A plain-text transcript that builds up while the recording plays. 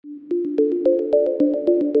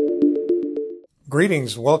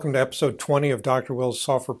Greetings. Welcome to episode 20 of Dr. Will's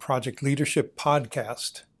Software Project Leadership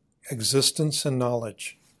Podcast, Existence and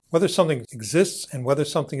Knowledge. Whether something exists and whether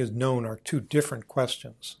something is known are two different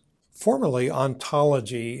questions. Formerly,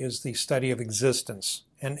 ontology is the study of existence,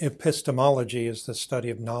 and epistemology is the study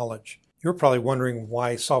of knowledge. You're probably wondering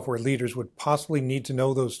why software leaders would possibly need to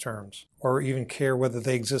know those terms, or even care whether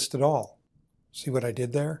they exist at all. See what I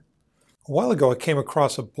did there? A while ago, I came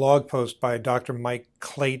across a blog post by Dr. Mike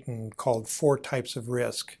Clayton called 4 Types of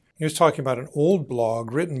Risk. He was talking about an old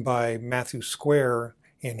blog written by Matthew Square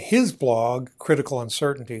in his blog, Critical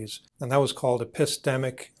Uncertainties, and that was called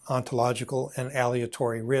Epistemic, Ontological, and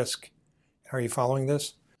Aleatory Risk. Are you following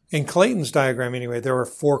this? In Clayton's diagram, anyway, there are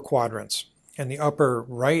 4 quadrants. In the upper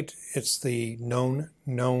right, it's the known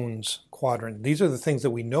knowns quadrant. These are the things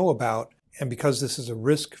that we know about, and because this is a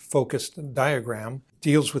risk-focused diagram,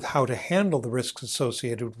 deals with how to handle the risks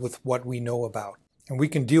associated with what we know about. And we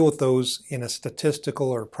can deal with those in a statistical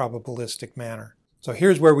or probabilistic manner. So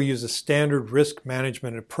here's where we use a standard risk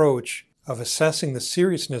management approach of assessing the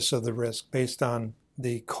seriousness of the risk based on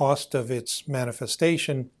the cost of its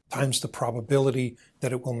manifestation times the probability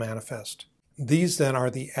that it will manifest. These then are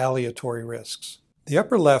the aleatory risks. The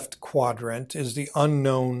upper left quadrant is the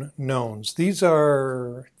unknown knowns. These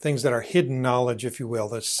are things that are hidden knowledge, if you will,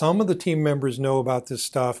 that some of the team members know about this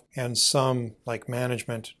stuff and some, like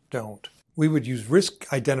management, don't. We would use risk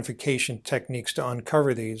identification techniques to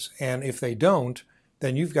uncover these, and if they don't,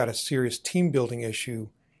 then you've got a serious team building issue,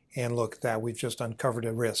 and look at that, we've just uncovered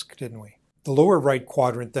a risk, didn't we? The lower right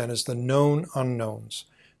quadrant then is the known unknowns,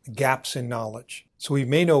 the gaps in knowledge. So we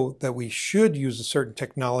may know that we should use a certain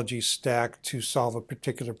technology stack to solve a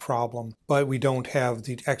particular problem, but we don't have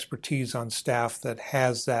the expertise on staff that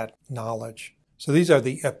has that knowledge. So these are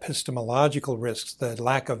the epistemological risks, the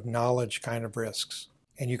lack of knowledge kind of risks.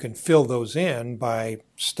 And you can fill those in by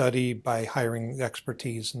study, by hiring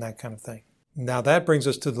expertise and that kind of thing. Now that brings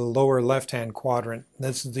us to the lower left-hand quadrant.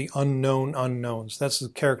 This is the unknown unknowns. That's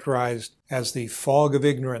characterized as the fog of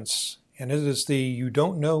ignorance. And it is the you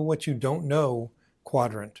don't know what you don't know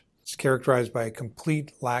quadrant. It's characterized by a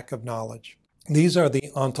complete lack of knowledge. These are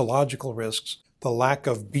the ontological risks, the lack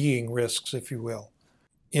of being risks, if you will.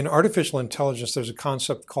 In artificial intelligence, there's a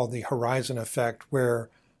concept called the horizon effect, where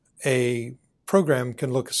a program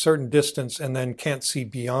can look a certain distance and then can't see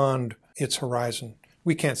beyond its horizon.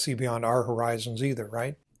 We can't see beyond our horizons either,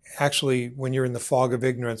 right? Actually, when you're in the fog of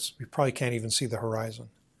ignorance, you probably can't even see the horizon.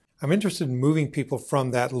 I'm interested in moving people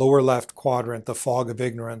from that lower left quadrant, the fog of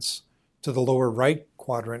ignorance, to the lower right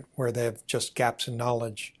quadrant where they have just gaps in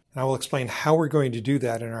knowledge. And I will explain how we're going to do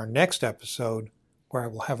that in our next episode, where I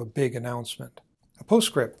will have a big announcement. A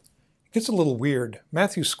postscript. It gets a little weird.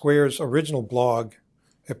 Matthew Square's original blog,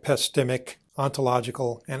 Epistemic,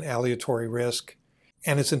 Ontological, and Aleatory Risk,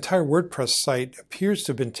 and its entire WordPress site appears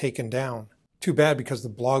to have been taken down. Too bad, because the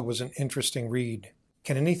blog was an interesting read.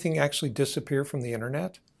 Can anything actually disappear from the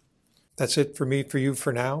internet? That's it for me, for you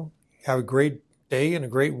for now. Have a great day and a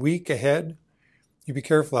great week ahead. You be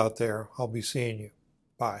careful out there. I'll be seeing you.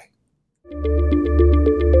 Bye.